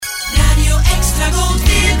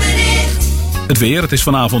Het weer, het is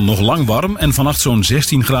vanavond nog lang warm en vannacht zo'n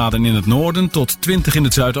 16 graden in het noorden tot 20 in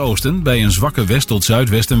het zuidoosten bij een zwakke west- tot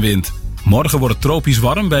zuidwestenwind. Morgen wordt het tropisch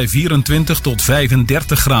warm bij 24 tot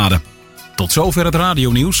 35 graden. Tot zover het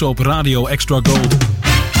radionieuws op Radio Extra Gold.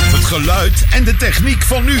 Het geluid en de techniek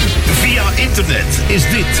van nu. Via internet is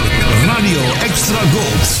dit Radio Extra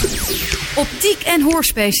Gold. Optiek- en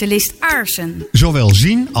hoorspecialist Aarsen. Zowel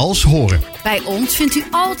zien als horen. Bij ons vindt u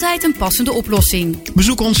altijd een passende oplossing.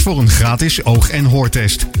 Bezoek ons voor een gratis oog- en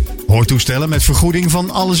hoortest. Hoortoestellen met vergoeding van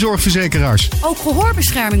alle zorgverzekeraars. Ook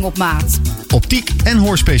gehoorbescherming op maat. Optiek- en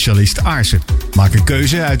hoorspecialist Aarsen. Maak een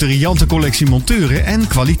keuze uit de riante collectie monturen en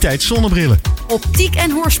kwaliteit zonnebrillen. Optiek-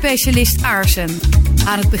 en hoorspecialist Aarsen.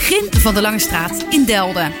 Aan het begin van de Lange Straat in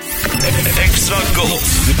Delden. Extra Gold.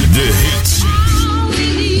 De hits.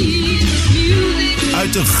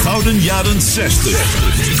 Uit de gouden jaren 60.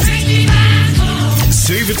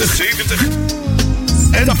 70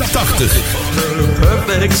 en 80.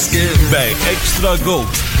 Bij Extra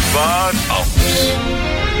Gold. Waar anders.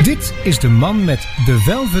 Dit is de man met The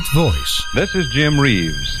Velvet Voice. This is Jim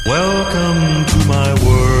Reeves. Welcome to my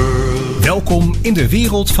world. Welkom in de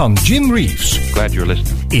wereld van Jim Reeves. Glad you're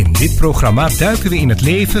listening. In dit programma duiken we in het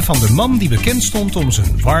leven van de man die bekend stond om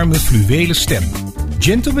zijn warme fluwelen stem.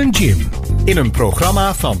 Gentleman Jim. In een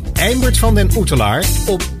programma van Eimert van den Oetelaar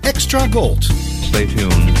op Extra Gold. Stay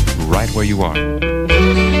tuned right where you are.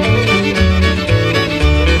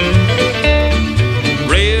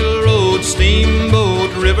 Railroad, steamboat,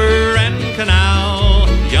 river and canal.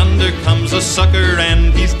 Yonder comes a sucker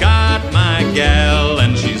and he's got my gal.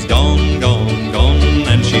 And she's gone, gone, gone.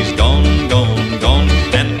 And she's gone, gone, gone.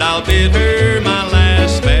 And I'll bid her my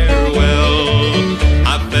last farewell.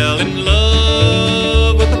 I fell in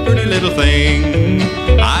love with a pretty little thing.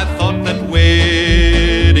 I thought that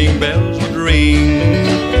wedding bells would ring.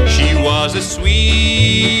 She was as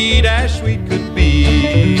sweet could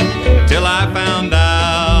be, till I found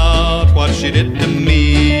out what she did to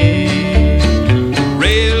me.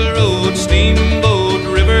 Railroad, steamboat,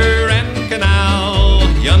 river and canal.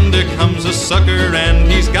 Yonder comes a sucker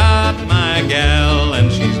and he's got my gal.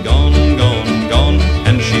 And she's gone, gone, gone.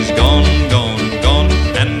 And she's gone, gone, gone.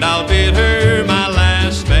 And I'll bid her my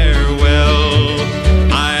last farewell.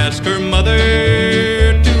 I asked her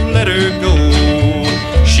mother to let her go.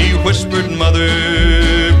 She whispered, "Mother,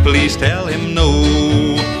 please tell him no.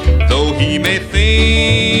 Though he may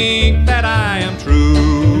think that I am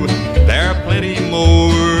true, there are plenty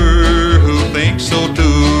more who think so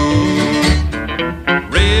too."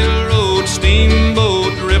 Railroad,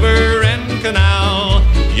 steamboat, river and canal.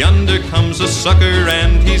 Yonder comes a sucker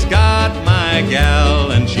and he's got my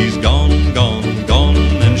gal. And she's gone, gone, gone.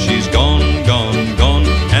 And she's gone, gone, gone.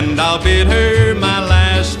 And I'll bid her my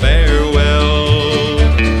last farewell.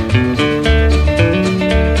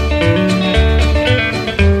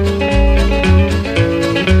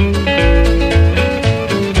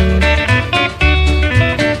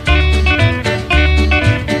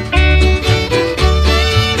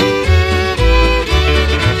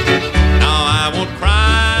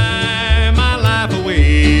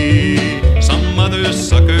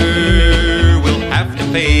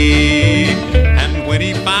 And when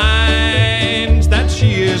he finds that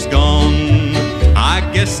she is gone, I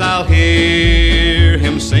guess I'll hear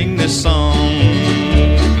him sing this song.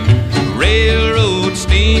 Railroad,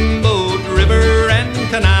 steamboat, river and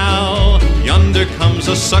canal. Yonder comes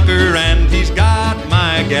a sucker and he's got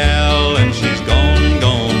my gal. And she's gone,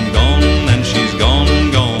 gone, gone. And she's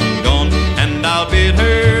gone, gone, gone. And I'll bid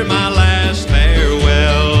her my last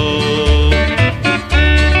farewell.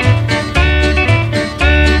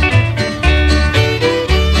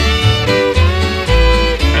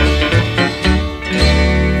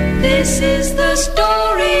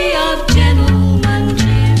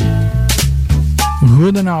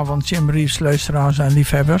 Goedenavond Jim Reeves luisteraars en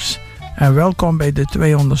liefhebbers en welkom bij de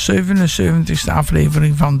 277e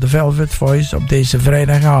aflevering van The Velvet Voice op deze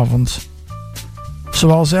vrijdagavond.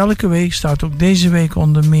 Zoals elke week staat ook deze week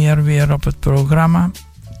onder meer weer op het programma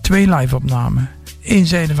 2 live-opnamen. Eén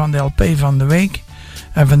zijde van de LP van de week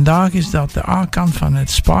en vandaag is dat de A-kant van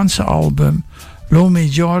het Spaanse album Lo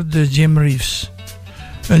Mejor de Jim Reeves.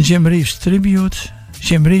 Een Jim Reeves tribute,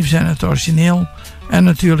 Jim Reeves en het origineel en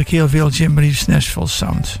natuurlijk heel veel Jim Reeves Nashville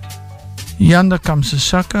sound. Yonder Comes a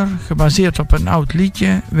Sucker, gebaseerd op een oud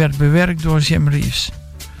liedje, werd bewerkt door Jim Reeves.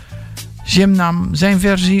 Jim nam zijn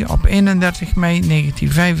versie op 31 mei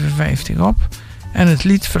 1955 op en het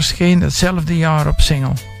lied verscheen hetzelfde jaar op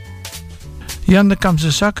single. Yonder Comes a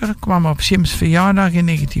Sucker kwam op Jim's verjaardag in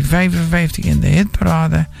 1955 in de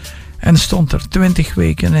hitparade en stond er 20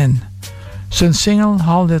 weken in. Zijn single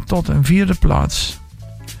haalde het tot een 4e plaats.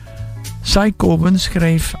 Cy Coben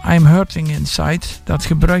schreef I'm Hurting Inside, dat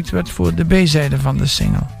gebruikt werd voor de B-zijde van de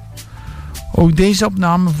single. Ook deze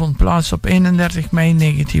opname vond plaats op 31 mei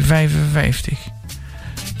 1955.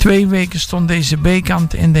 2 weken stond deze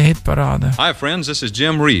B-kant in de hitparade. Hi friends, this is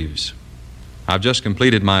Jim Reeves. I've just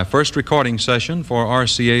completed my first recording session for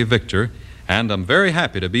RCA Victor, and I'm very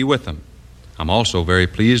happy to be with them. I'm also very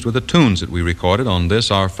pleased with the tunes that we recorded on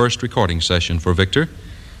this, our first recording session for Victor.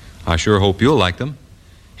 I sure hope you'll like them.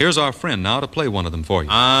 Here's our friend now to play one of them for you.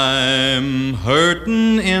 I'm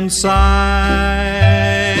hurting inside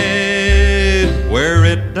where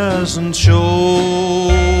it doesn't show.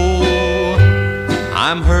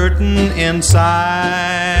 I'm hurting inside,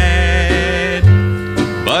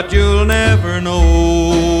 but you'll never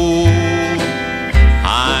know.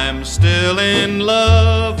 I'm still in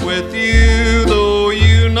love with you, though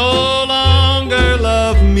you no longer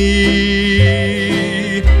love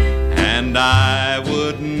me. And I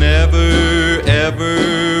would never,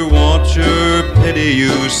 ever want your pity,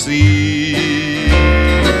 you see.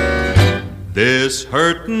 This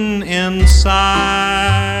hurting inside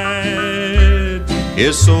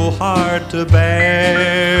is so hard to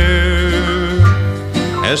bear,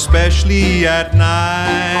 especially at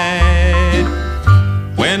night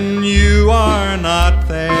when you are not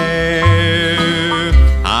there.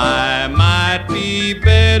 I might be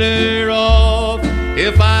better off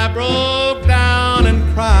if I broke down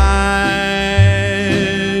and cried,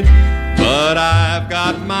 but I've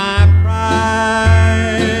got my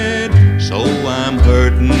pride, so I'm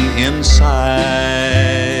hurting inside.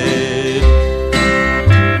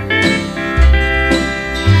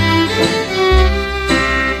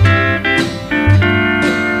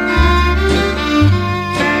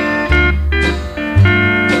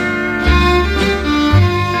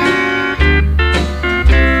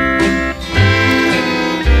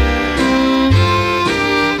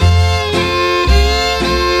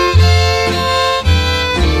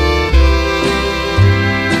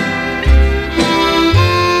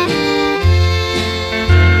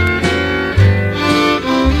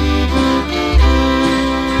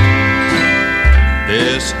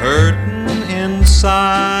 Hurting inside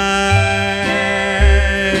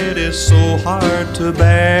is so hard to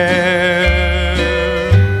bear,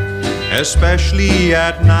 especially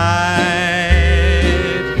at night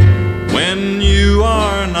when you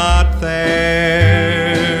are not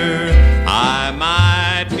there. I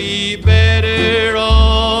might be better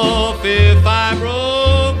off if I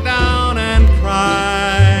broke down and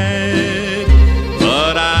cried,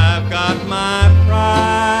 but I've got my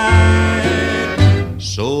pride,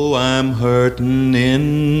 so I'm hurting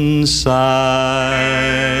inside.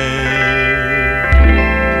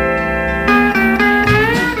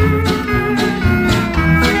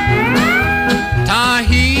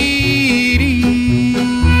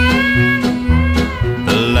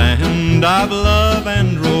 Of love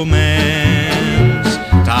and romance,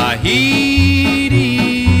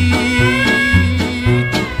 Tahiti,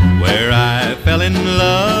 where I fell in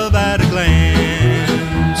love at a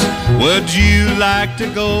glance. Would you like to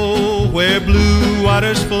go where blue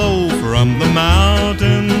waters flow from the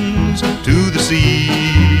mountains to the sea,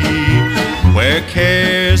 where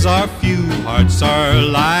cares are few, hearts are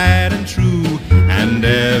light and true, and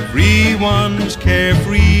everyone's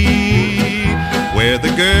carefree, where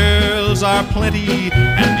the girls are plenty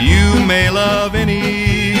and you may love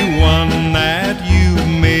anyone that you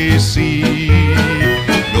may see?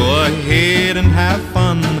 Go ahead and have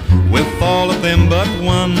fun with all of them but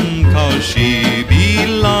one, 'cause she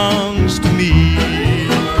belongs to me.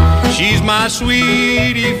 She's my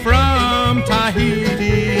sweetie from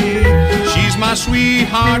Tahiti. She's my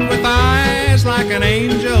sweetheart with eyes like an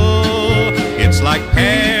angel. It's like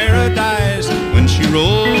paradise when she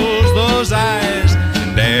rolls those eyes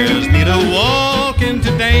and dares me to walk into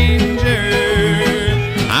danger.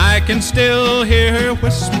 I can still hear her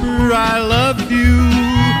whisper, I love you,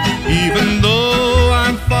 even though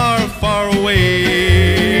I'm far, far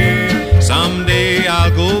away. Someday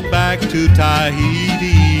I'll go back to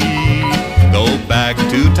Tahiti, go back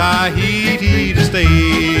to Tahiti to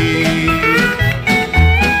stay.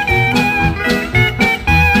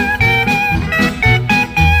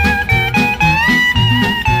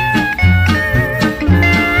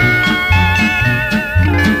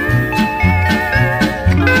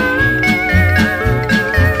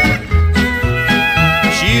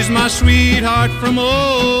 Sweetheart from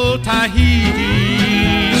old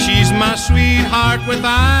Tahiti, she's my sweetheart with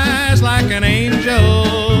eyes like an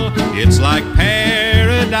angel. It's like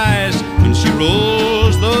paradise when she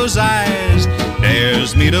rolls those eyes,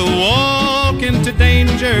 dares me to walk into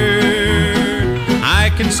danger. I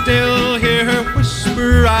can still hear her whisper,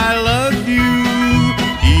 whisper I love you,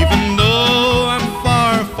 even though I'm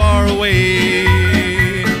far, far away.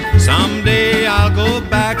 Someday I'll go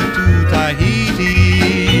back to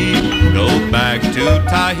Tahiti, go back to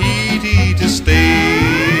Tahiti to stay.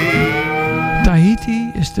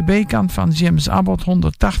 Tahiti is de B-kant van James Abbott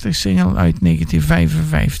 180 single uit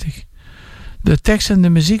 1955. De tekst en de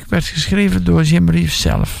muziek werd geschreven door Jim Reeves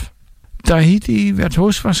zelf. Tahiti werd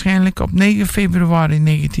hoogstwaarschijnlijk op 9 februari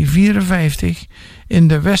 1954 in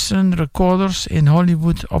de Western Recorders in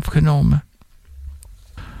Hollywood opgenomen.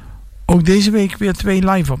 Ook deze week weer 2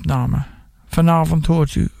 live-opnamen. Vanavond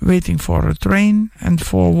hoort u Waiting for a Train en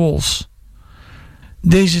Four Walls.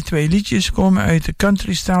 Deze 2 liedjes komen uit de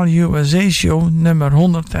Country Style USA Show nummer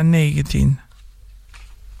 119.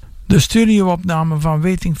 De studioopname van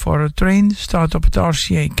Waiting for a Train staat op het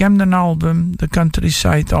RCA Camden album The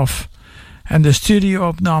Countryside Of. En de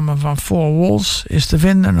studioopname van Four Walls is te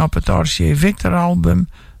vinden op het RCA Victor album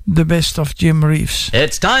The Best of Jim Reeves.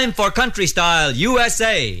 It's time for Country Style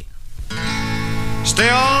USA. Stay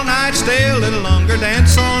all night, stay a little longer,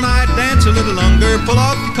 dance all night, dance a little longer. Pull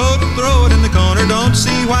off your coat, throw it in the corner. Don't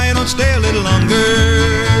see why you don't stay a little longer.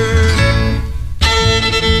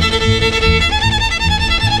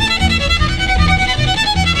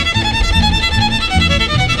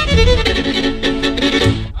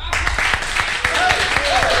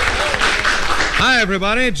 Hi,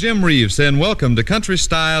 everybody. Jim Reeves, and welcome to Country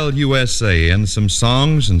Style USA, and some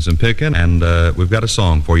songs and some picking, and we've got a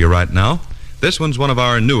song for you right now. This one's one of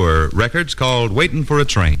our newer records called Waiting for a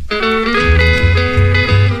Train.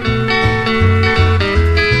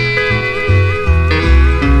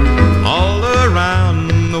 All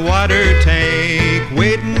around the water tank,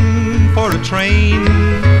 waiting for a train.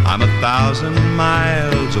 I'm 1,000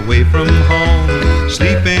 miles away from home,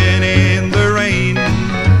 sleeping in the rain.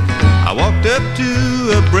 I walked up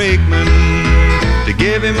to a brakeman to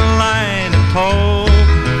give him a line of toll.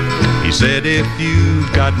 He said, if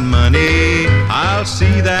you've got money, I'll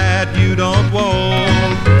see that you don't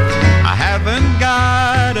walk. I haven't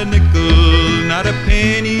got a nickel, not a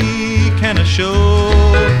penny can I show.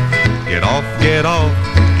 Get off,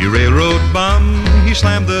 you railroad bum. He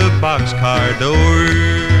slammed the boxcar door.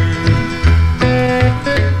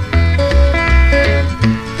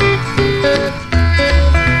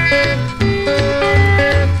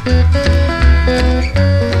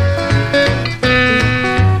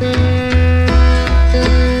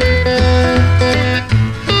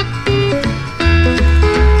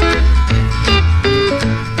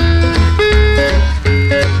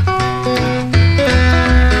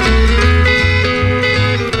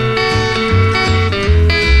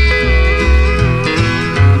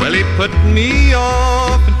 Me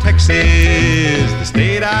off in Texas, the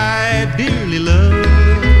state I dearly love.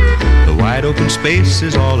 The wide open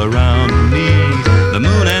spaces all around me, the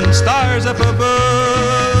moon and stars up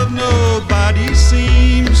above. Nobody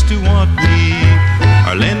seems to want me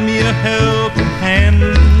or lend me a helping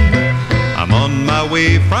hand. I'm on my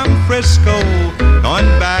way from Frisco, going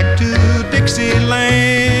back to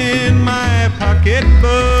Dixieland. My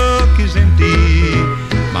pocketbook is empty,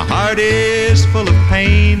 my heart is full of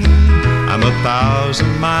pain. I'm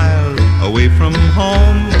 1,000 miles away from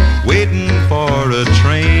home, waiting for a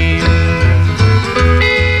train.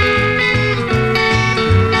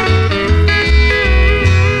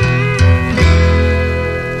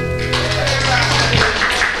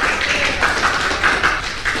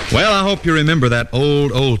 Well, I hope you remember that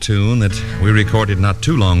old tune that we recorded not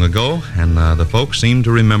too long ago, and the folks seem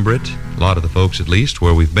to remember it, a lot of the folks at least,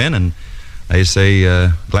 where we've been, and they say,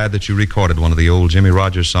 glad that you recorded one of the old Jimmy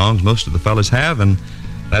Rogers songs. Most of the fellas have, and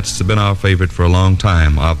that's been our favorite for a long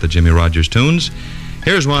time of the Jimmy Rogers tunes.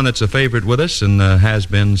 Here's one that's a favorite with us and has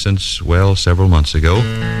been since, well, several months ago.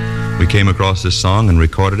 We came across this song and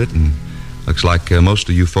recorded it, and looks like most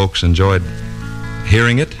of you folks enjoyed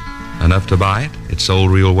hearing it enough to buy it. It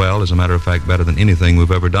sold real well, as a matter of fact, better than anything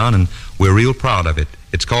we've ever done, and we're real proud of it.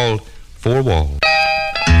 It's called Four Walls.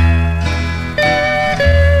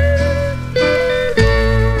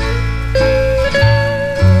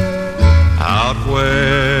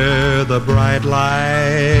 Where the bright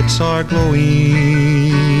lights are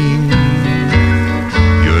glowing,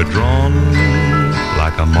 you're drawn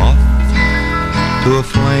like a moth to a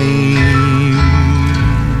flame.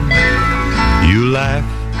 You laugh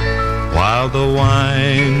while the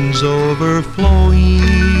wine's overflowing,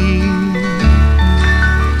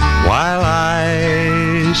 while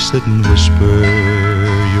I sit and whisper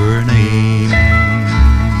your name.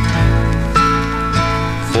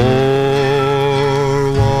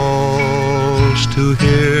 To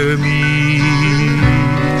hear me,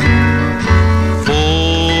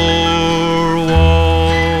 4 walls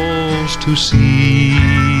to see.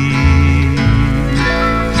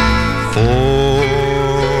 4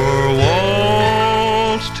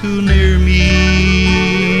 walls too near me,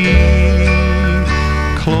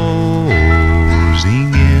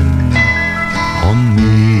 closing in on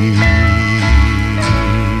me.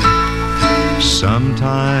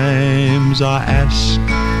 Sometimes I ask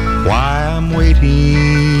why I'm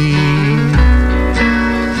waiting,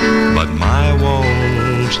 but my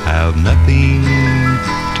walls have nothing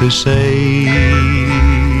to say.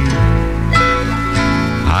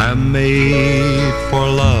 I'm made for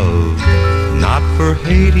love, not for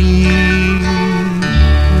hating.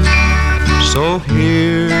 So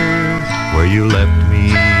here, where you left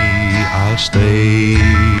me, I'll stay.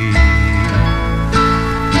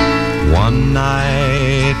 One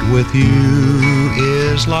night with you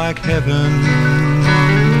is like heaven,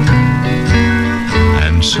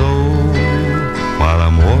 and so while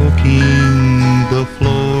I'm walking the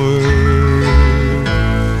floor,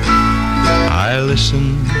 I listen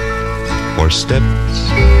for steps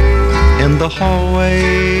in the hallway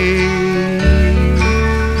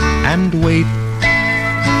and wait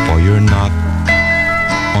for your knock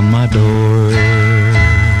on my door.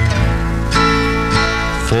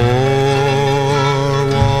 4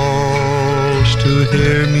 walls to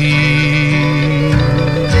hear me,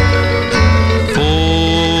 4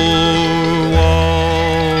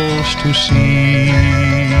 walls to see,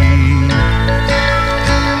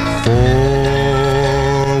 4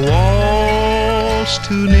 walls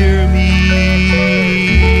too near me,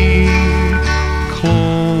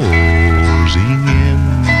 closing in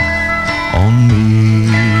on me,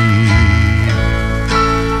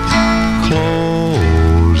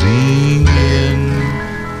 closing in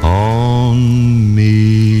on me.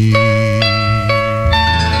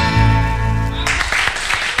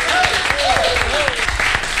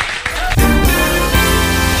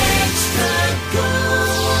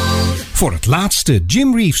 Voor het laatste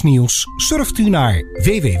Jim Reeves nieuws surft u naar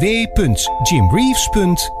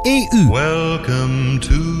www.jimreeves.eu. Welcome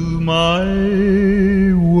to my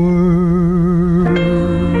world.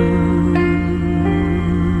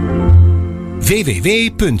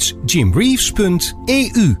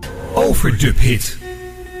 www.jimreeves.eu. Overdubhit.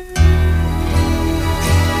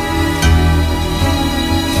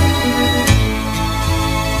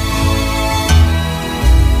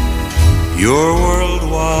 Your world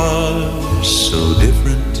was so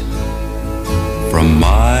different from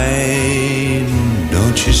mine,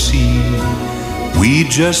 don't you see? We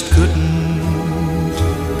just couldn't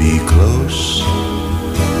be close,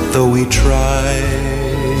 though we tried.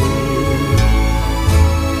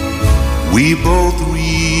 We both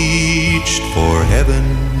reached for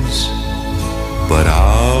heavens, but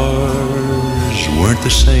ours weren't the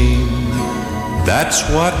same. That's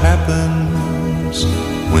what happens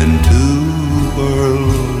when two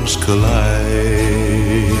worlds collide.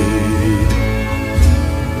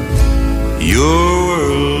 Your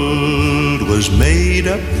world was made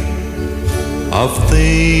up of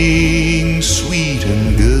things sweet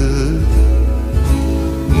and good.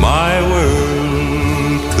 My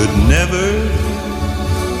world could never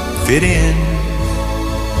fit in.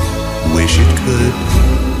 Wish it could.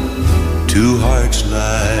 Two hearts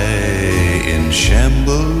lie in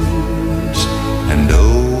shambles, and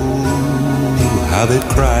oh, how they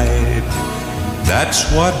cried. That's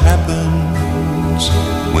what happens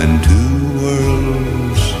when two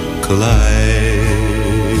worlds collide.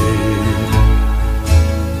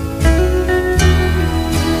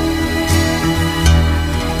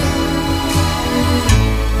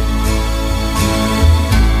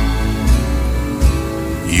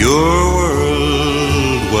 Your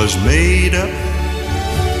world was made up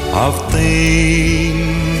of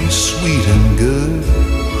things sweet and good.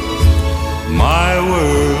 My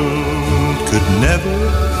world could never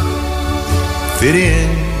fit in.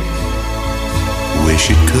 Wish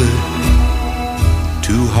it could.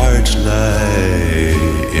 Two hearts lie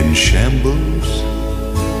in shambles,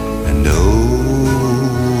 and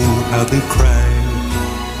oh, how they cry.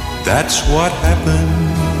 That's what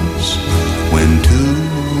happens when two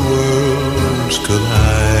worlds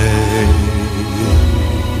collide.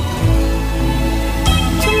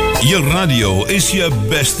 Je radio is je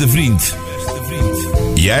beste vriend.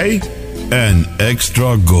 Jij en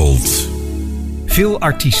Extra Gold. Veel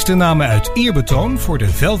artiesten namen uit eerbetoon voor de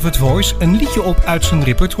Velvet Voice een liedje op uit zijn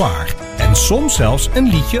repertoire. En soms zelfs een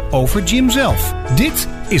liedje over Jim zelf. Dit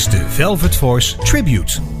is de Velvet Voice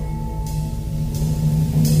Tribute.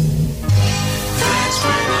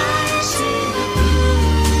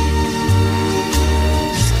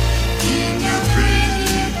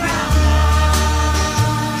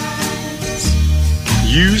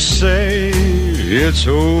 You say it's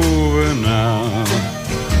over now,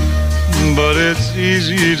 but it's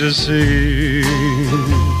easy to see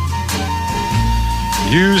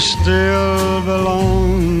you still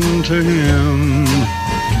belong to him.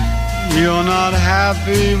 You're not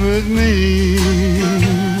happy with me.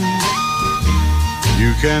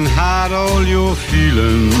 You can hide all your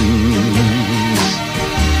feelings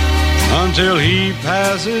until he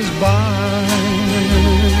passes by.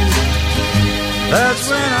 That's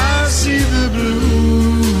when I see the blues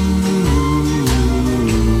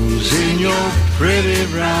in your pretty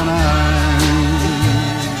brown eyes.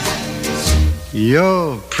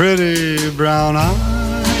 Your pretty brown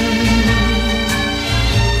eyes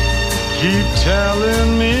keep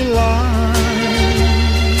telling me lies,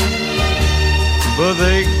 but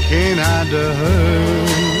they can't hide the hurt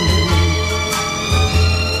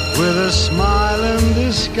with a smile in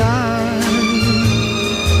disguise.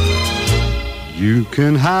 You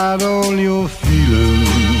can hide all your feelings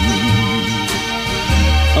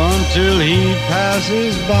until he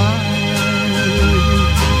passes by.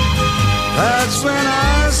 That's when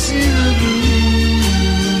I see the blues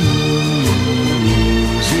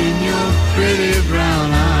in your pretty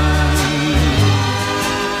brown eyes.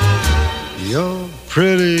 Your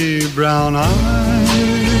pretty brown eyes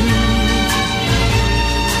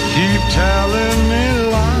keep telling me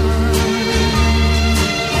lies,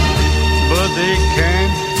 but they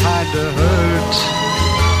can't hide the hurt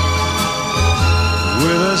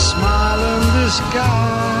with a smile in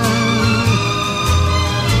disguise.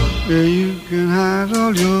 Yeah, you can hide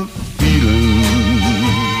all your feelings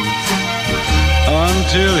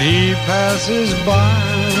until he passes by.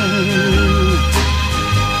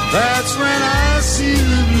 That's when I see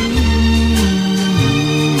the blues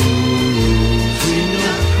in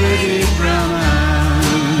your pretty brown eyes.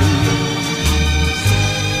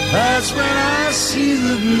 That's when I see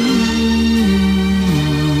the blues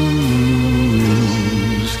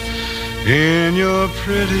in your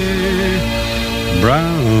pretty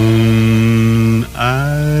brown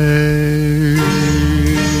eyes.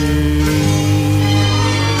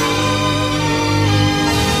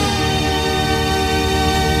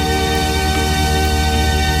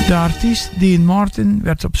 De artiest Dean Martin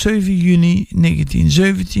werd op 7 juni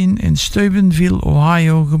 1917 in Steubenville,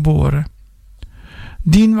 Ohio geboren.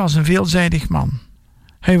 Dean was een veelzijdig man.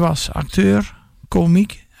 Hij was acteur,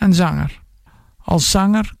 komiek en zanger. Als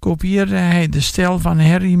zanger kopieerde hij de stijl van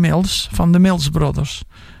Harry Mills van de Mills Brothers,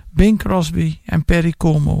 Bing Crosby en Perry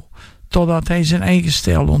Como, totdat hij zijn eigen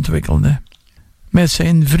stijl ontwikkelde. Met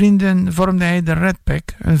zijn vrienden vormde hij de Red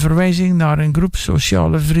Pack, een verwijzing naar een groep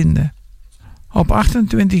sociale vrienden. Op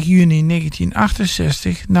 28 juni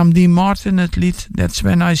 1968 nam Dean Martin het lied That's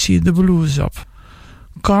When I See the Blues op.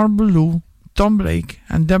 Carl Ballou, Tom Blake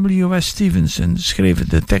en W.S. Stevenson schreven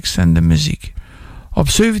de tekst en de muziek. Op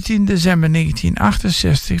 17 december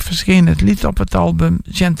 1968 verscheen het lied op het album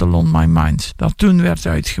Gentle on My Mind, dat toen werd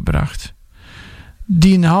uitgebracht.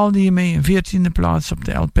 Dean haalde hiermee een 14e plaats op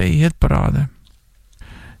de LP Hitparade.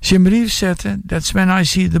 Jim Reeves zette That's When I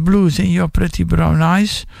See the Blues in Your Pretty Brown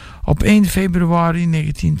Eyes op 1 februari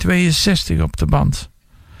 1962 op de band.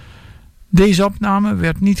 Deze opname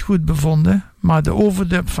werd niet goed bevonden, maar de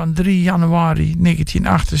overdub van 3 januari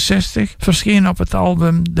 1968 verscheen op het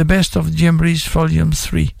album The Best of Jim Reeves Volume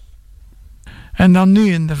 3. En dan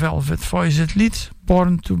nu in de Velvet Voice het lied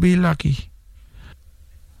Born to Be Lucky.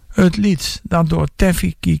 Het lied dat door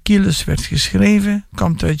Taffy Kikilis werd geschreven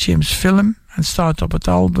komt uit Jim's film en staat op het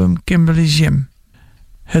album Kimberly Jim.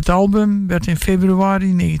 Het album werd in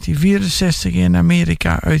februari 1964 in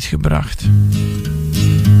Amerika uitgebracht.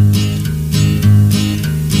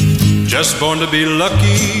 Just born to be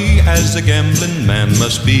lucky as the gambling man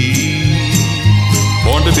must be.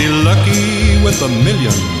 Born to be lucky with $1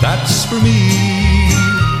 million, that's for me.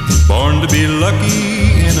 Born to be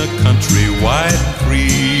lucky in a country wide and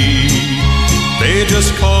free. They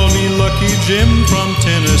just call me Lucky Jim from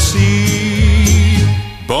Tennessee.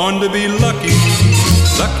 Born to be lucky,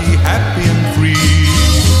 lucky, happy and free.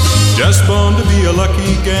 Just born to be a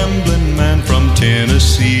lucky gambling man from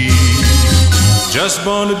Tennessee. Just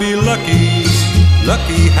born to be lucky,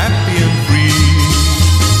 lucky, happy and free.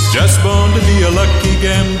 Just born to be a lucky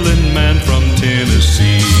gambling man from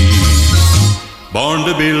Tennessee. Born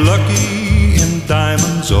to be lucky in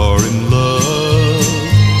diamonds or in love.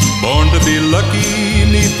 Born to be lucky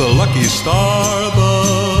 'neath the lucky star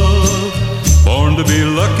above. Born to be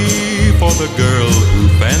lucky for the girl who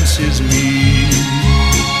fancies me.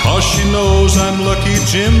 'Cause she knows I'm Lucky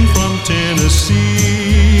Jim from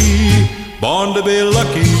Tennessee. Born to be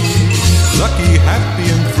lucky, lucky, happy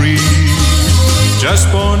and free.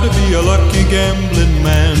 Just born to be a lucky gambling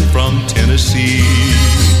man from Tennessee.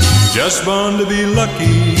 Just born to be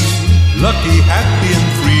lucky, lucky, happy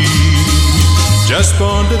and free. Just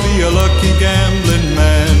born to be a lucky gambling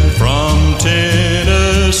man from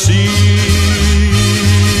Tennessee.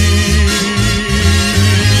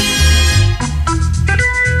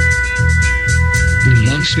 De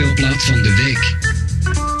langspeelplaat van de week.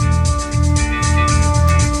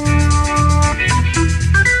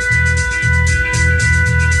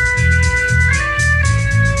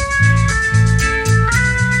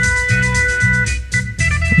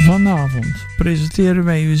 Vanavond presenteren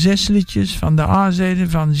wij u 6 liedjes van de A-zijde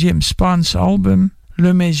van Jim Spaan's album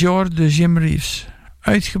Le Major de Jim Reeves,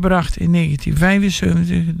 uitgebracht in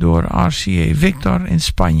 1975 door RCA Victor in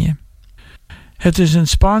Spanje. Het is een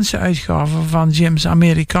Spaanse uitgave van Jim's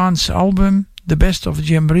Amerikaanse album The Best of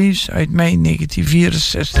Jim Reeves uit mei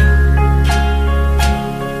 1964.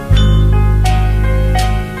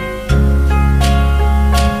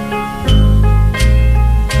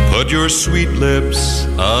 Put your sweet lips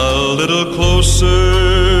a little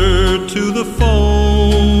closer to the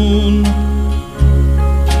phone.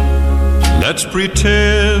 Let's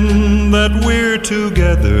pretend that we're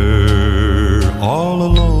together all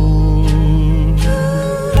alone.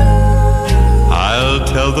 I'll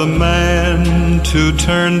tell the man to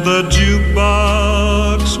turn the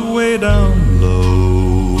jukebox way down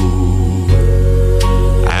low.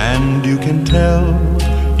 And you can tell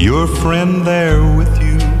your friend there with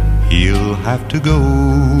you, he'll have to go.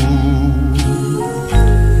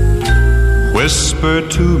 Whisper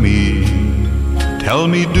to me, tell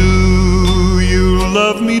me, do you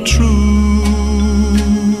love me true?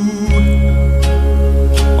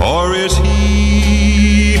 Or is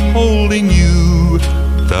he holding you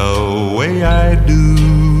the way I do?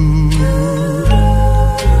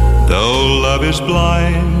 Though love is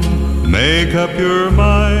blind, make up your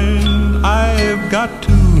mind, I've got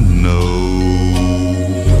to know.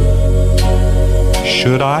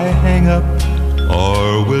 Should I hang up,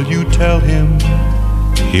 or will you tell him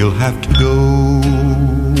he'll have to go?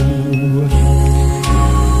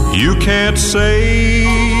 You can't say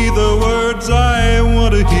the words I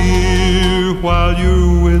want to hear while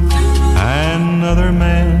you're with another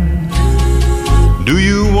man. Do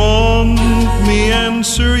you want me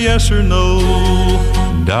answer yes or no?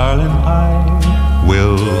 Darling, I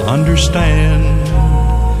will understand.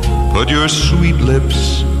 Put your sweet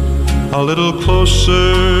lips a little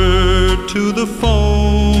closer to the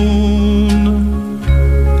phone.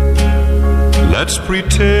 Let's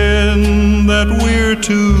pretend that we're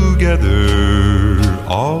together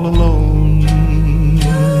all alone.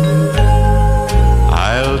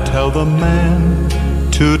 I'll tell the man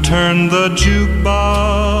to turn the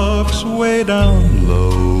jukebox way down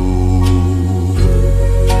low.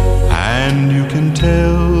 And you can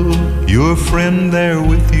tell your friend there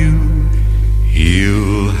with you,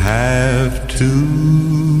 he'll have to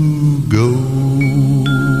go.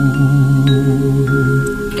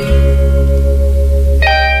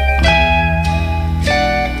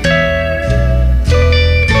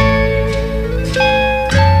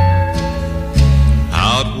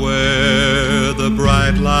 Out where the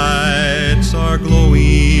bright lights are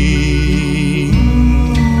glowing,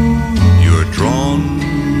 you're drawn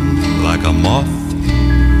like a moth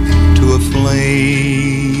to a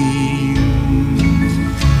flame.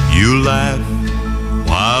 You laugh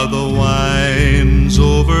while the wine's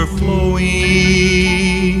overflowing,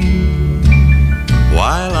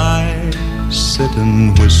 while I sit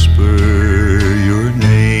and whisper your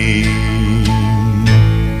name.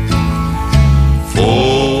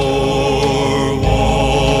 Four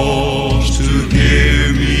walls to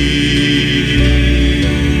hear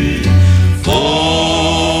me,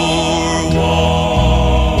 four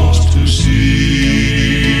walls to see,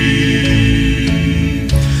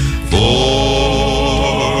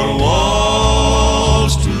 four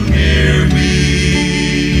walls to hear me,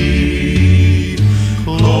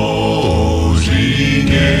 closing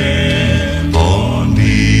in on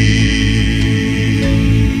me.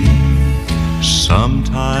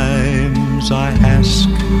 Sometimes I ask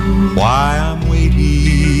why I'm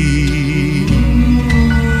waiting,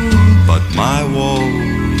 but my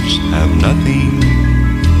walls have nothing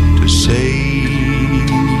to say.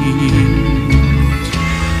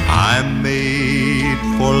 I'm made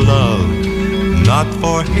for love, not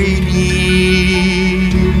for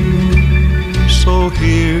hating. So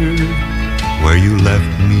here, where you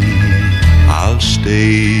left me, I'll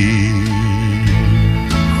stay.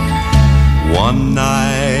 One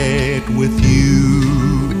night with you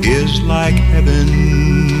is like heaven,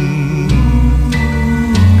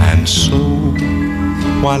 and so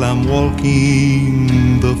while I'm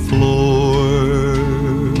walking the floor.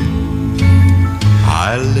 I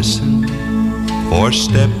listen for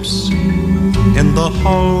steps in the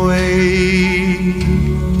hallway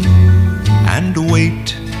and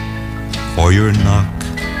wait for your knock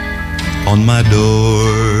on my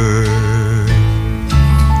door.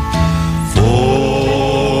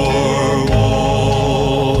 Four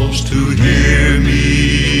walls to hear me,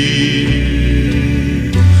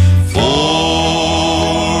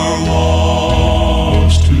 four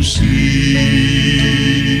walls to see,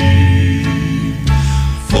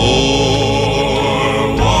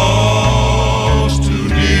 four walls too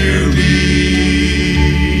near me,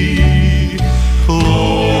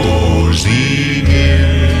 closing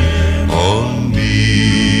in on me,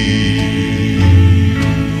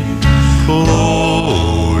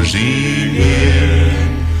 closing in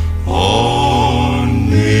on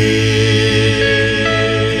me.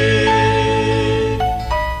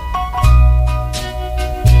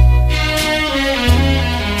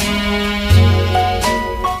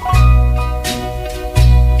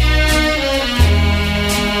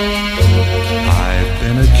 I've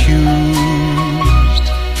been accused,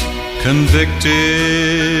 convicted,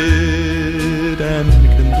 and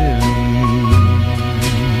condemned.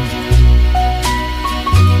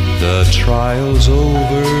 The trial's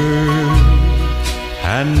over,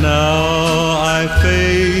 and now I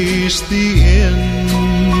face the end.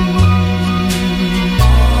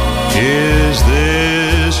 Is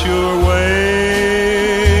this your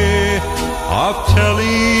way of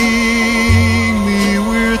telling me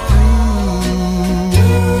we're through?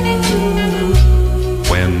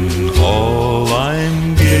 When all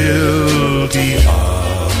I'm guilty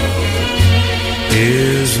of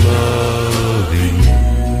is loving you.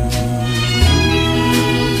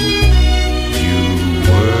 You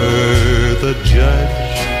were the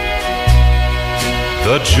judge,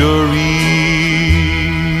 the jury,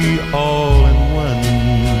 all in one.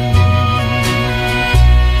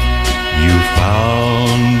 You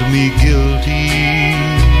found me guilty,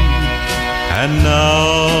 and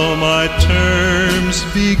now my term's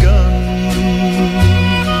begun.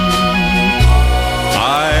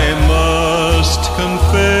 I must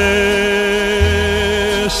confess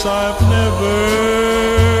I've never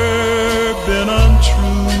been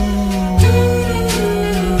untrue,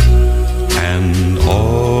 and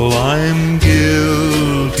all I'm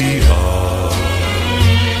guilty of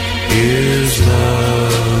is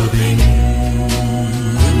loving you.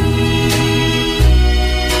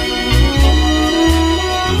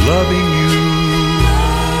 Loving you,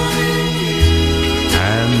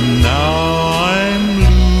 and now I'm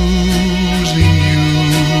losing you,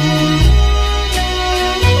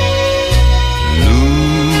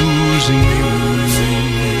 losing you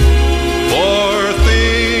for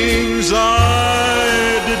things I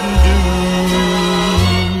didn't do.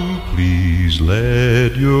 Please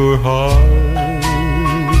let your heart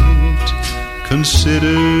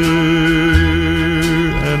consider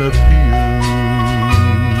an appeal.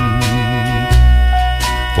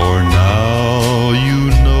 For now you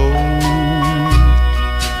know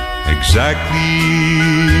exactly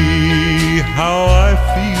how I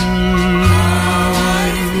feel.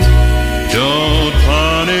 Don't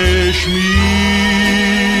punish me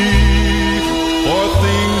for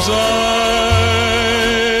things I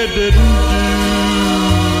didn't do,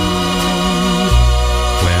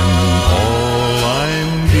 when all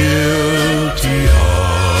I'm guilty of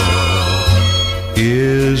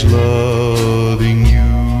is loving you.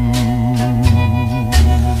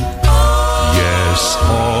 Yes,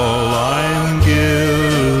 all I'm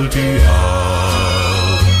guilty of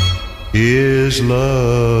is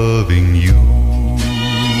loving you.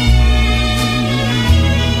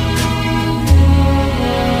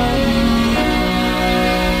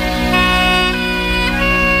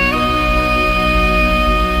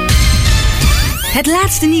 Het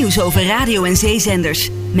laatste nieuws over radio- en zeezenders.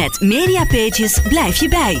 Met Mediapages blijf je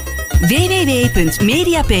bij.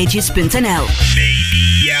 www.mediapages.nl.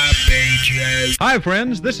 Hi,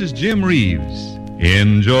 friends. This is Jim Reeves.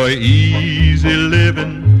 Enjoy easy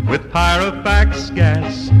living with Pyrofax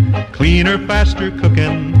gas. Cleaner, faster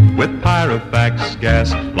cooking with Pyrofax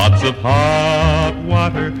gas. Lots of hot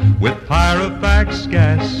water with Pyrofax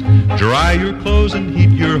gas. Dry your clothes and heat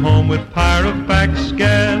your home with Pyrofax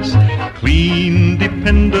gas. Clean,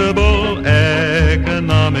 dependable,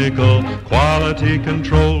 economical, quality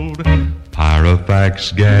controlled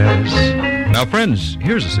Pyrofax gas. Now, friends,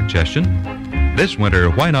 here's a suggestion. This winter,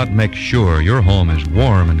 why not make sure your home is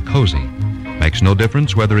warm and cozy? Makes no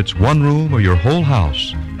difference whether it's one room or your whole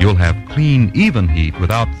house. You'll have clean, even heat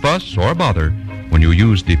without fuss or bother when you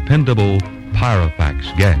use dependable Pyrofax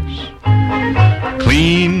gas.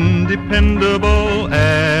 Clean, dependable,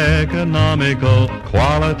 economical,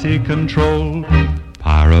 quality control.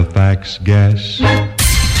 Pyrofax gas.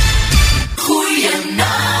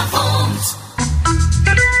 Goedenavond.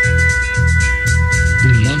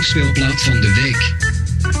 De langspeelplaat van de week.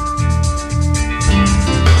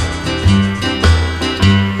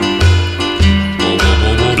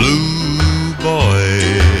 Blue boy,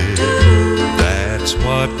 that's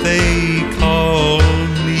what they call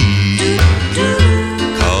me,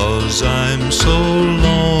 'cause I'm so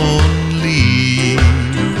lonely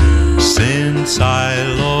since I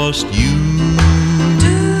lost you.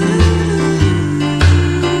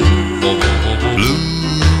 Blue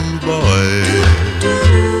boy,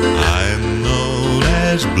 I'm known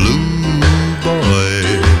as Blue Boy.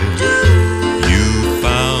 You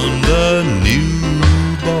found a new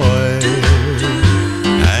boy,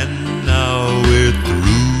 and now we're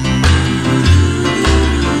through.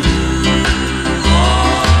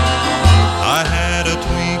 I had a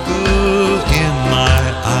twinkle in my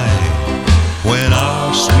eye when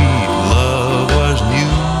our sweet love was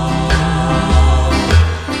new.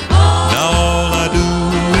 Now all I do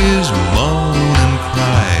is moan and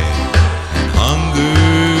cry and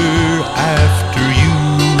hunger after you.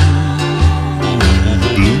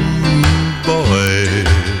 Blue boy,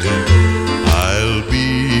 I'll be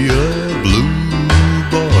a blue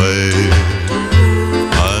boy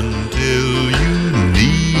until you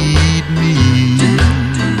need me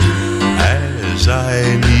as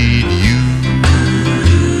I need you.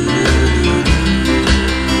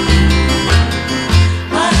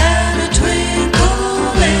 I had a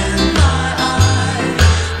twinkle in my eye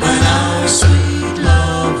when our sweet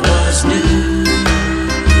love was new.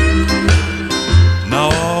 Now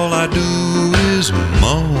all I do is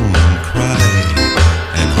moan and cry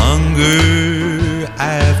and hunger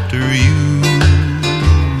after you.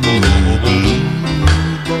 Blue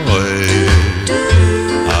boy,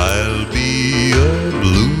 I'll be a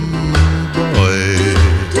blue boy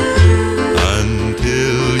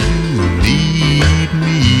until you need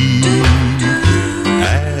me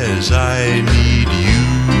as I need you.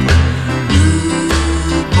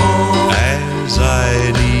 As I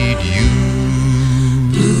need you.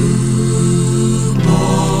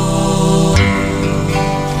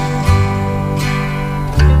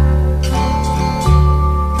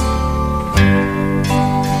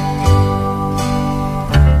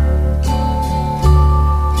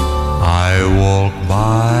 I walk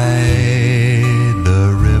by the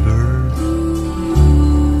river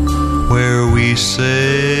where we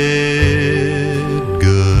said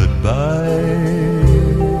goodbye.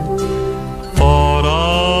 Thought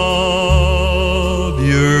of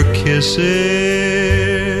your kisses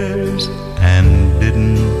and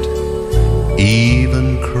didn't even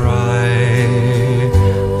cry.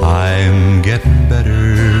 I'm getting better.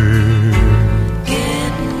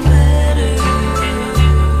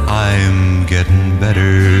 I'm getting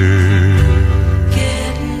better.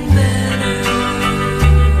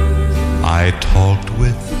 I talked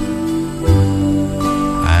with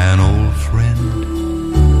an old friend.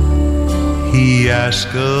 He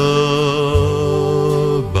asked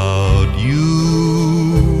about you.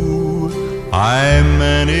 I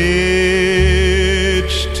managed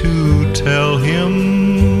to tell him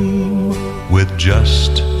with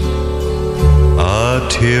just a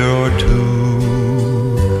tear or two.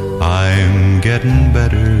 I'm getting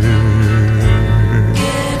better.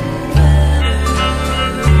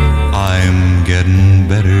 I'm getting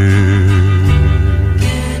better.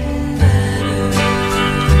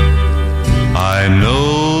 I know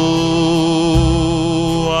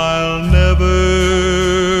I'll never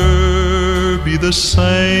be the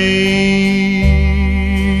same.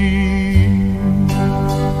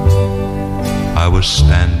 I was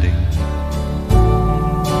standing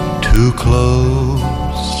too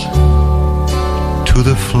close to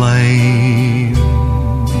the flame,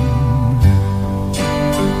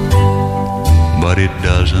 but it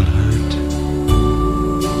doesn't hurt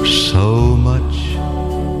so much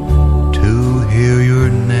to hear your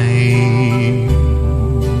name.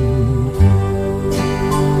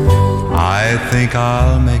 I think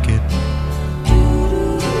I'll make it.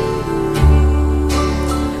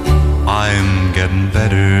 I'm getting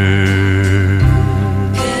better.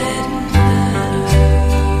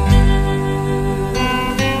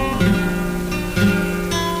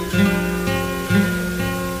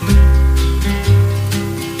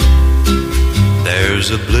 There's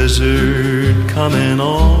a blizzard coming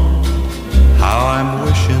on. How I'm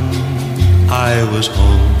wishing I was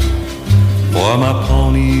home. For my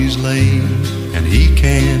pony's lame and he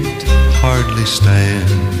can't hardly stand.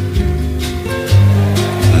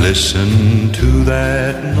 Listen to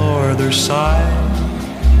that northern sigh.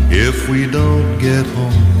 If we don't get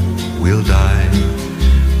home, we'll die.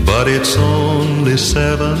 But it's only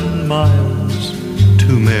 7 miles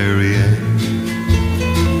to Marianne.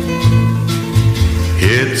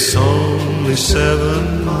 It's only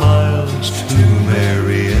 7 miles to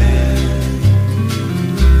Marianne.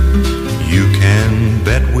 You can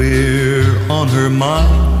bet we're on her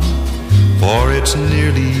mind, for it's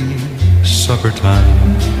nearly supper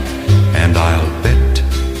time. And I'll bet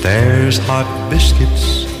there's hot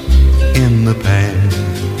biscuits in the pan.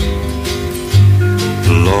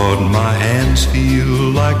 Lord, my hands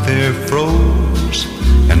feel like they're froze,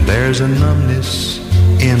 and there's a numbness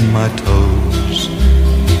in my toes.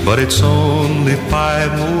 But it's only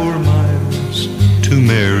 5 more miles to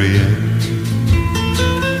Marianne.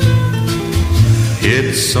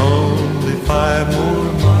 It's only 5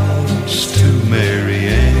 more miles to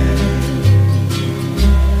Marianne.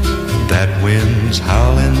 That wind's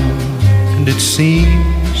howling, and it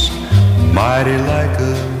seems mighty like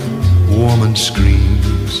a woman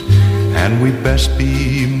screams. And we'd best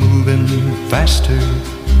be moving faster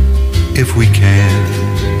if we can.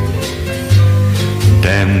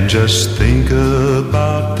 Then just think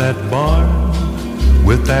about that barn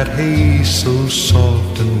with that hay so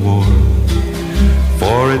soft and warm.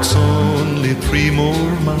 For it's only 3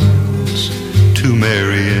 more miles to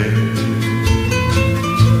Marianne.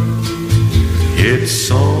 It's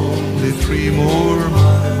only 3 more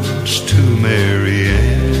miles to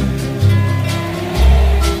Marianne.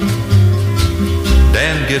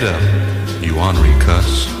 Dan, get up, you ornery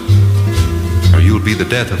cuss, or you'll be the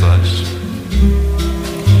death of us.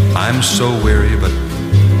 I'm so weary, but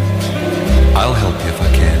I'll help you if I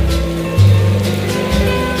can.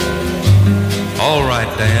 All right,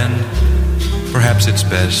 Dan, perhaps it's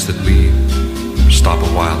best that we stop a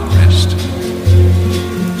while and rest.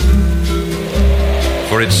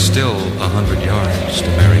 For it's still 100 yards to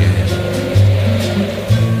Marianne.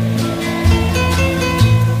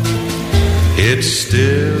 It's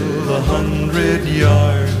still 100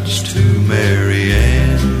 yards to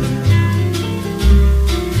Marianne.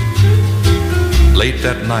 Late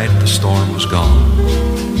that night the storm was gone,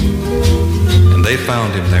 and they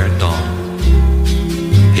found him there at dawn.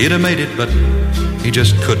 He'd have made it, but he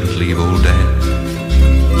just couldn't leave old Dan.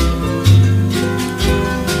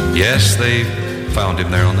 Yes, they found him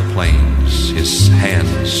there on the plains, his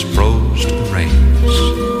hands froze to the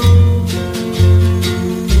reins.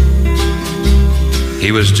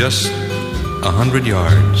 He was just 100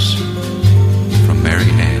 yards from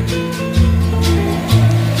Marianne.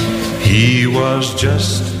 He was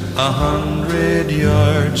just 100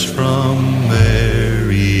 yards from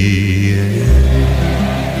Marianne.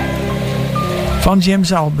 Van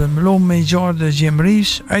Jim's album Lo Major de Jim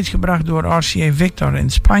Reeves, uitgebracht door RCA Victor in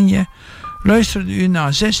Spanje, luisterde u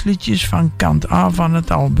naar 6 liedjes van kant A van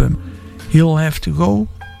het album. He'll Have to Go,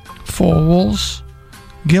 Four Walls,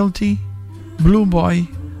 Guilty, Blue Boy,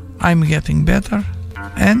 I'm Getting Better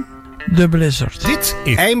en The Blizzard. Dit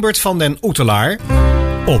is Eimbert van den Oetelaar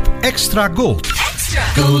op Extra Gold. Extra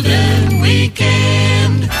Golden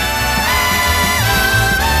Weekend.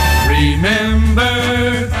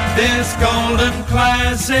 Remember this golden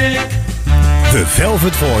classic. The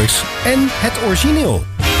Velvet Voice en het origineel.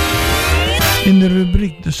 In de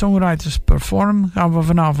rubriek The Songwriters Perform gaan we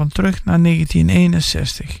vanavond terug naar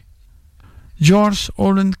 1961. George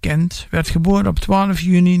Olin Kent werd geboren op 12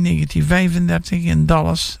 juni 1935 in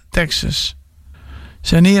Dallas, Texas.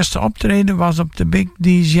 Zijn eerste optreden was op de Big D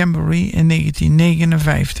Jamboree in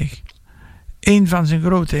 1959. Een van zijn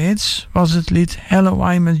grote hits was het lied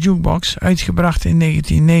Hello I'm a Jukebox, uitgebracht in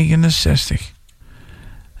 1969.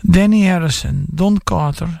 Danny Harrison, Don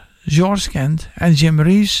Carter, George Kent en Jim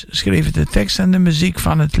Reeves schreven de tekst en de muziek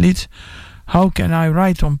van het lied How Can I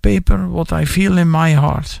Write on Paper What I Feel in My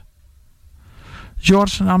Heart.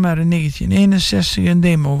 George nam er in 1961 een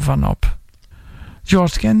demo van op.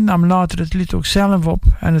 George Kent nam later het lied ook zelf op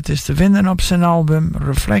en het is te vinden op zijn album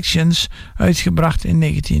Reflections, uitgebracht in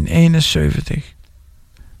 1971.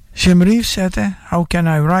 Jim Reeves zette How Can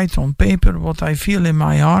I Write on Paper What I Feel in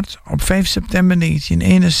My Heart op 5 september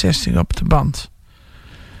 1961 op de band.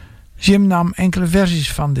 Jim nam enkele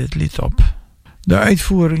versies van dit lied op. De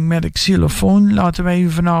uitvoering met de xylofoon laten wij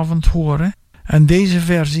u vanavond horen en deze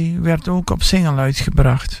versie werd ook op single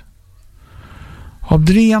uitgebracht. Op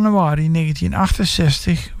 3 januari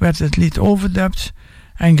 1968 werd het lied overdubbed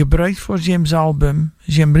en gebruikt voor Jim's album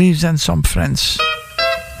Jim Reeves and Some Friends.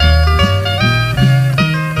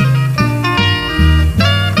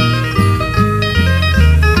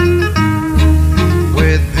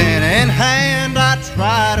 With pen in hand I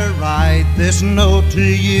try to write this this note to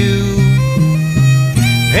you.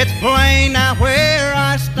 It's plain now where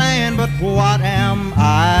I stand, but what am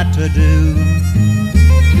I to do?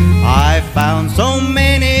 I found so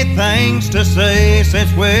many things to say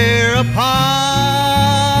since we're apart.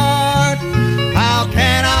 How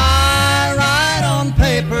can I write on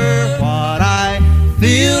paper what I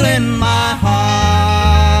feel in my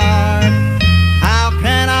heart? How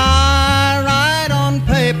can I write on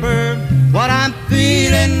paper what I'm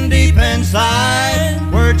feeling deep inside?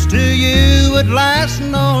 Words to you would last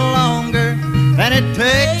no longer than it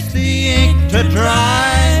takes the ink to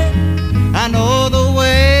dry. I know the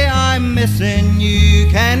way I'm missing you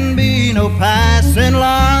can be no passing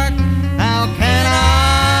lark. How can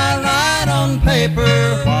I write on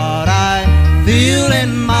paper what I feel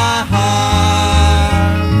in my heart?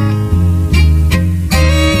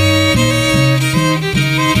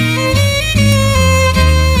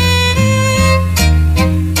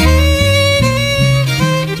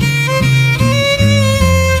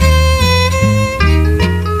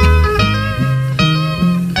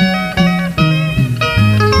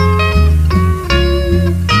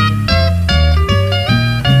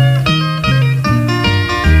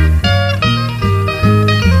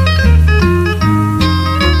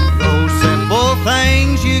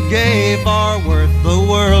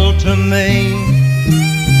 To me,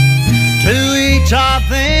 to each of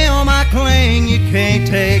them I cling. You can't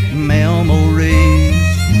take memories.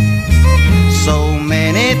 So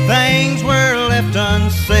many things were left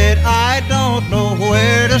unsaid, I don't know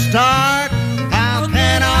where to start. How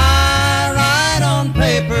can I write on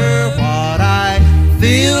paper what I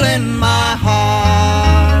feel in my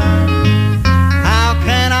heart? How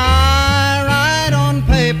can I write on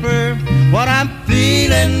paper what I'm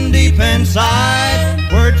feeling deep inside?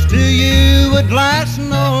 Words to you would last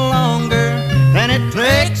no longer than it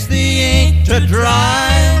takes the ink to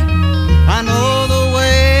dry. I know the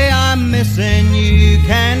way I'm missing you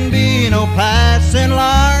can be no passing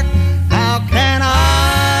lark. How can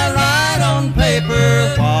I write on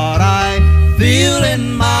paper what I feel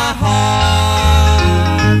in my heart?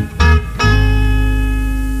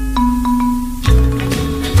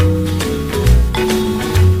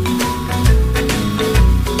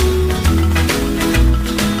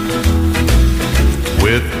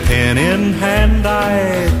 With pen in hand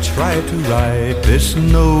I try to write this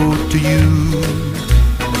note to you.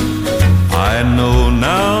 I know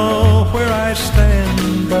now where I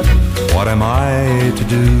stand, but what am I to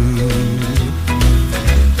do?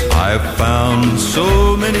 I've found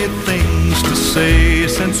so many things to say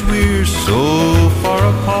since we're so far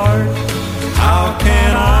apart. How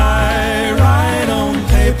can I write on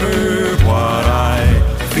paper what I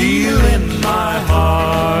feel in my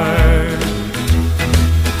heart?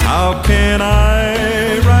 How can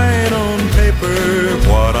I write on paper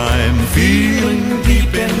what I'm feeling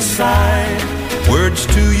deep inside? Words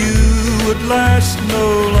to you would last no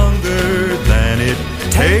longer than it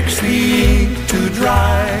takes the ink to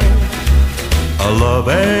dry. A love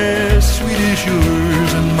as sweet as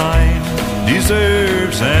yours and mine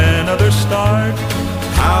deserves another start.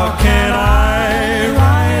 How can I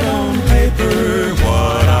write on paper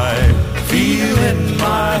what I feel in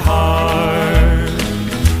my heart?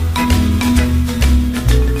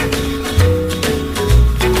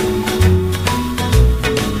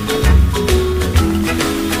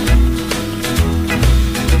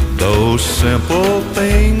 Those simple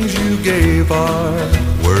things you gave are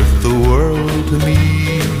worth the world to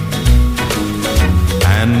me,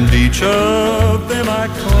 and each of them I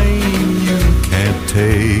claim you can't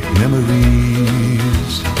take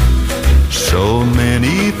memories. So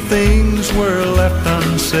many things were left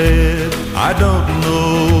unsaid, I don't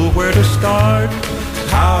know where to start.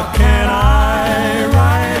 How can I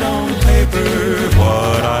write on paper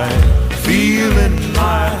what I feel in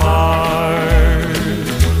my heart?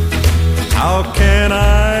 How can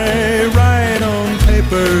I write on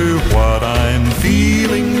paper what I'm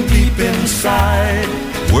feeling deep inside?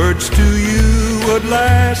 Words to you would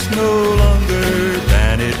last no longer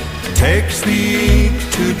than it takes the ink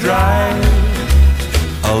to dry.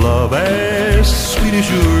 A love as sweet as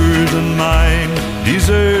yours and mine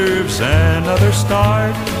deserves another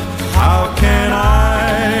start. How can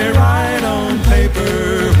I write on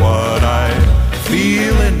paper what I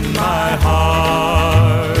feel in my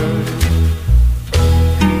heart?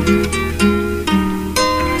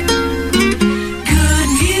 Good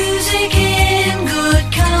music and good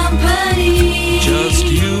company. Just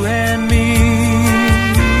you and me.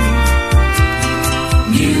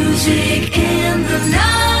 Music in the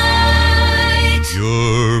night.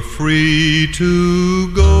 You're free to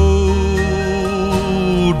go,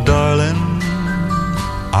 darling.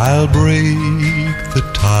 I'll break the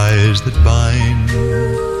ties that bind.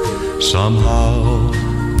 Somehow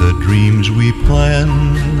the dreams we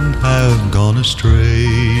planned have gone astray.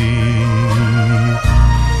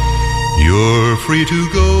 You're free to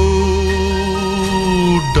go,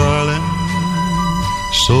 darling,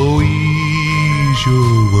 so ease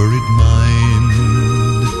your worried mind.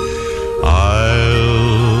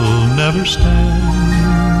 I'll never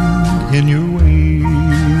stand in your way.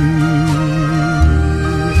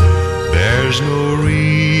 There's no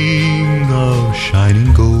ring of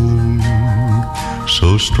shining gold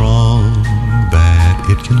so strong that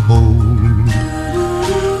it can hold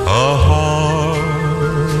a heart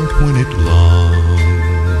when it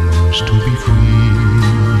longs to be free.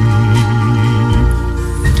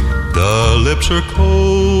 The lips are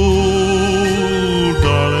cold,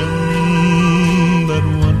 darling, that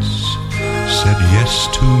once said yes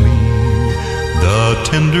to me. The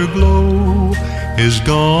tender glow is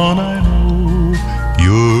gone, I know.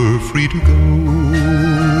 You're free to go.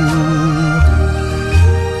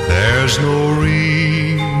 There's no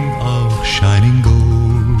ring of shining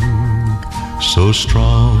gold so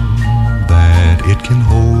strong that it can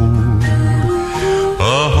hold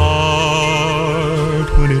a heart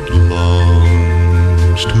when it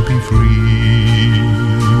longs to be free.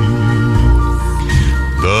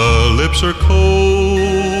 The lips are cold,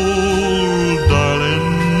 darling,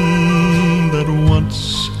 that once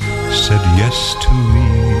said yes to me.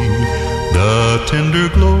 The tender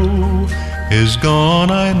glow is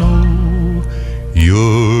gone, I know.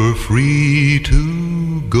 You're free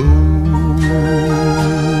to go.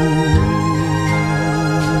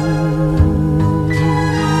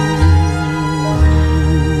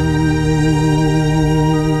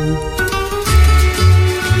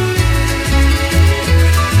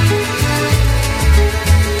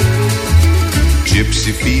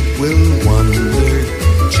 Gypsy feet will wander,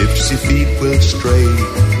 gypsy feet will stray.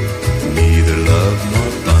 Neither love nor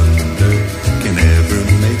thunder can ever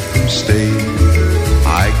make them stay.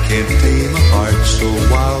 I can't tame a heart so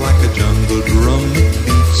wild like a jungle drum that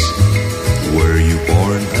beats. Were you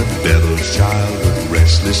born a devil's child with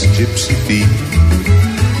restless gypsy feet?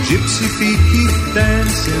 Gypsy feet keep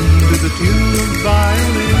dancing to the tune of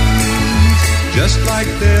violins. Just like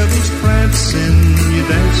devils prancing, you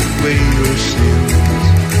dance away your sins.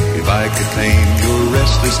 If I could tame your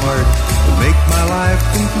restless heart, it would make my life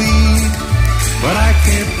complete. But I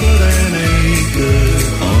can't put an anchor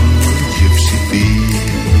on your gypsy feet.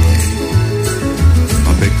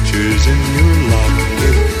 My picture's in your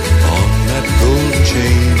locket, on that golden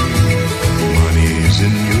chain. Money's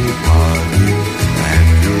in your pocket, and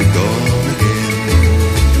you're gone again.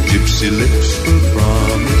 Gypsy lips will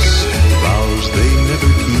promise vows they never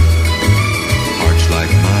keep. Hearts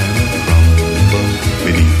like mine are crumble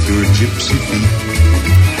beneath your gypsy feet.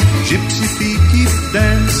 Gypsy feet keep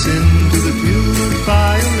dancing to the tune of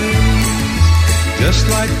violins. Just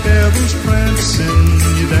like devils prancing,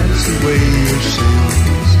 you dance away your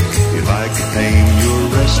sins. If I could tame your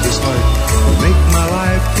restless heart, it would make my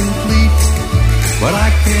life complete. But I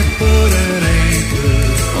can't put an anchor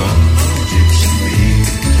on gypsy feet.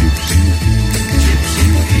 Gypsy feet, gypsy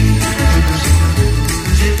feet,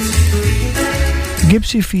 gypsy feet.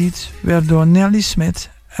 Gypsy Feet werd door Nelly Smith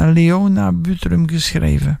en Leona Butrum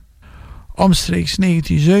geschreven. Omstreeks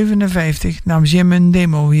 1957 nam Jim een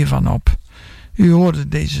demo hiervan op. U hoorde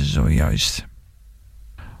deze zojuist.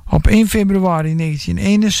 Op 1 februari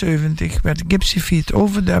 1971 werd Gypsy Feet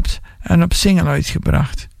overdubbed en op single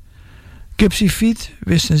uitgebracht. Gypsy Feet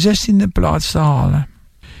wist een 16e plaats te halen.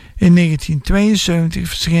 In 1972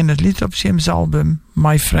 verscheen het lied op Jim's album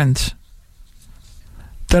My Friend.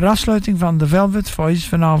 Ter afsluiting van The Velvet Voice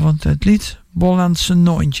vanavond het lied Bollandse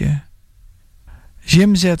Noontje.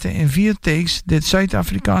 Jim zette in 4 takes dit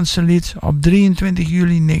Zuid-Afrikaanse lied op 23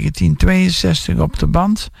 juli 1962 op de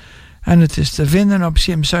band en het is te vinden op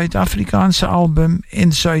Jim's Zuid-Afrikaanse album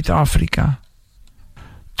In Zuid-Afrika.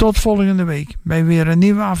 Tot volgende week bij weer een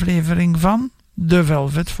nieuwe aflevering van The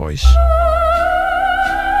Velvet Voice.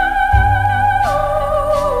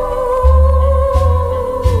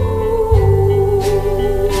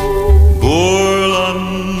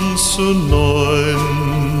 Borlandse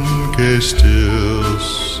Noontje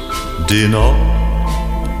stils din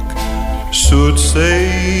ook, zoet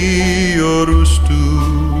zij jorustu,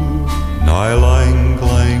 nijlang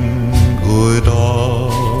klang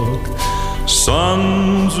goedag,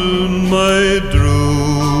 sansun mij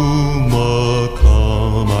drooma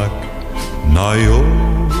kamak, na jo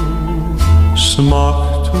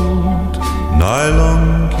smachtund,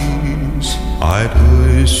 nijlang kies, uit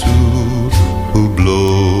huisu, hoe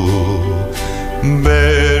blå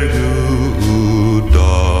bergu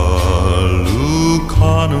dag.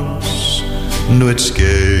 kan ons nooit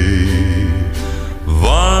skei,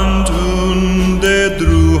 want onder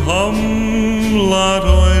droeham laat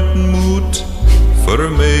ooit moed vir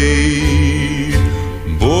my.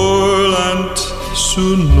 Boerland so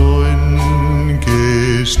noin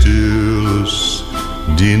gestilles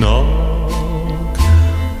die nacht,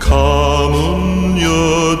 kam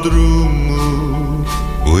je dromen,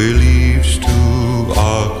 o liefst toe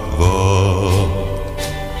ak wat.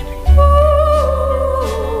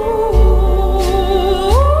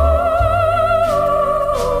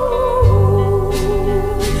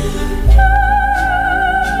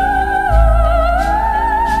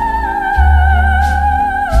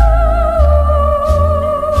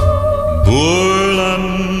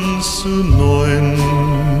 Boerlandse neun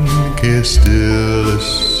gestilles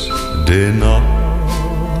de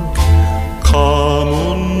nacht,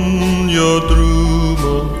 kamen je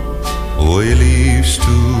dromen, oi liefst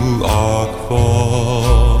toe ak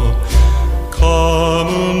wat.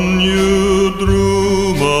 Kamen je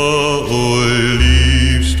dromen, oi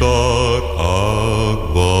liefst ak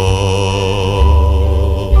wat.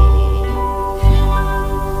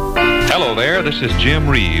 Hello there, this is Jim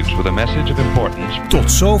Reeves with a message of importance.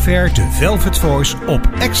 Tot zover de Velvet Voice op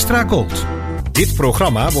Extra Gold. Dit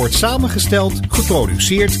programma wordt samengesteld,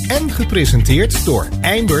 geproduceerd en gepresenteerd door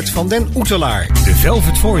Eimbert van den Oetelaar. De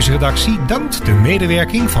Velvet Voice redactie dankt de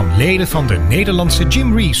medewerking van leden van de Nederlandse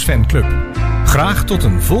Jim Reeves fanclub. Graag tot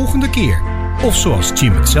een volgende keer. Of zoals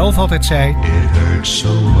Jim het zelf altijd zei: It hurts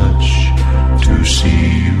so much to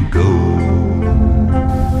see you go.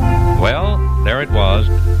 Well, there it was.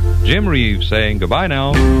 Jim Reeves saying goodbye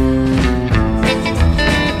now.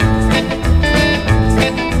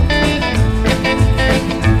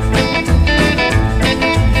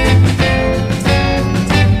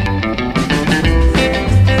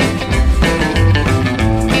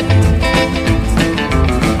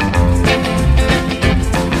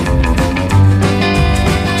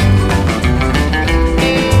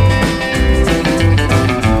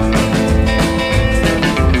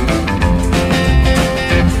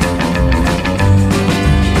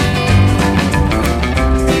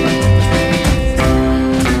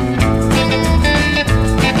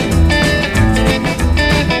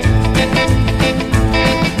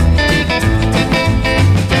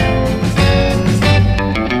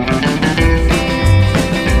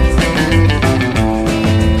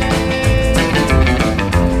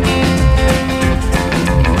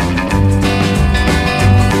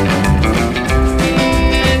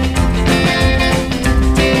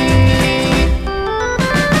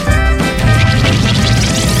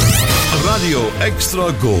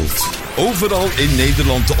 Extra Gold. Overal in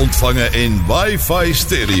Nederland te ontvangen in wifi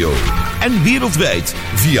stereo. En wereldwijd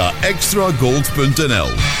via extragold.nl.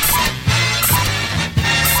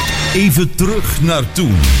 Even terug naar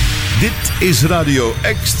toen. Dit is Radio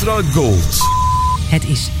Extra Gold. Het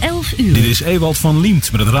is 11 uur. Dit is Ewald van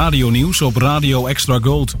Liemt met het radionieuws op Radio Extra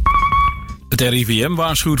Gold. Het RIVM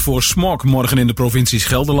waarschuwt voor smog morgen in de provincies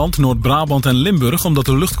Gelderland, Noord-Brabant en Limburg, omdat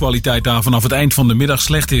de luchtkwaliteit daar vanaf het eind van de middag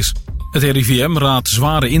slecht is. Het RIVM raadt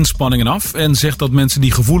zware inspanningen af en zegt dat mensen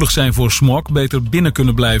die gevoelig zijn voor smog beter binnen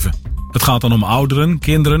kunnen blijven. Het gaat dan om ouderen,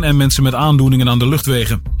 kinderen en mensen met aandoeningen aan de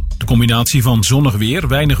luchtwegen. De combinatie van zonnig weer,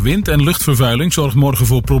 weinig wind en luchtvervuiling zorgt morgen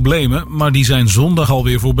voor problemen, maar die zijn zondag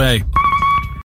alweer voorbij.